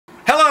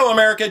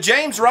America.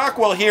 James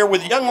Rockwell here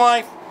with Young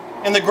Life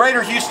in the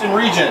Greater Houston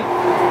region.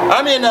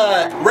 I'm in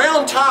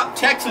Round Top,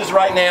 Texas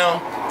right now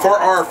for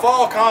our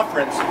fall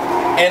conference,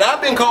 and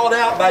I've been called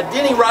out by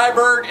Denny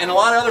Ryberg and a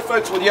lot of other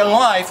folks with Young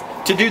Life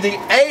to do the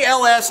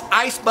ALS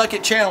Ice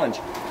Bucket Challenge.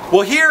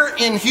 Well, here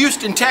in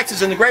Houston,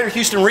 Texas, in the Greater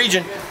Houston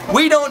region,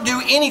 we don't do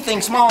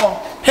anything small.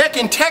 Heck,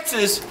 in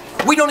Texas,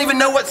 we don't even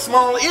know what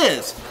small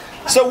is.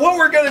 So what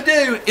we're going to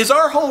do is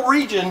our whole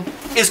region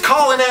is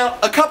calling out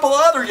a couple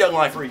of other Young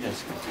Life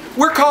regions.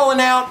 We're calling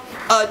out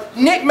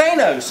Nick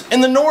Manos in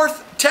the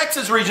North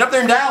Texas region, up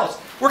there in Dallas.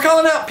 We're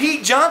calling out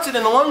Pete Johnson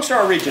in the Lone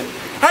Star region.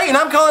 Hey, and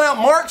I'm calling out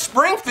Mark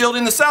Springfield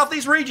in the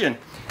Southeast region.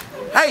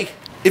 Hey,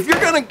 if you're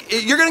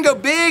gonna go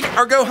big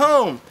or go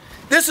home,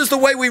 this is the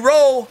way we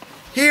roll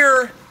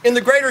here in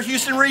the Greater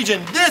Houston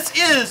region. This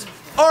is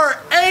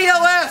our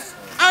ALS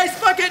Ice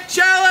Bucket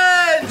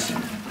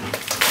Challenge!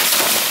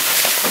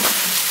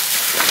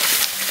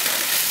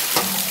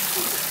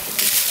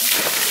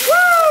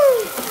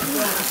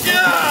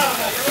 Yeah!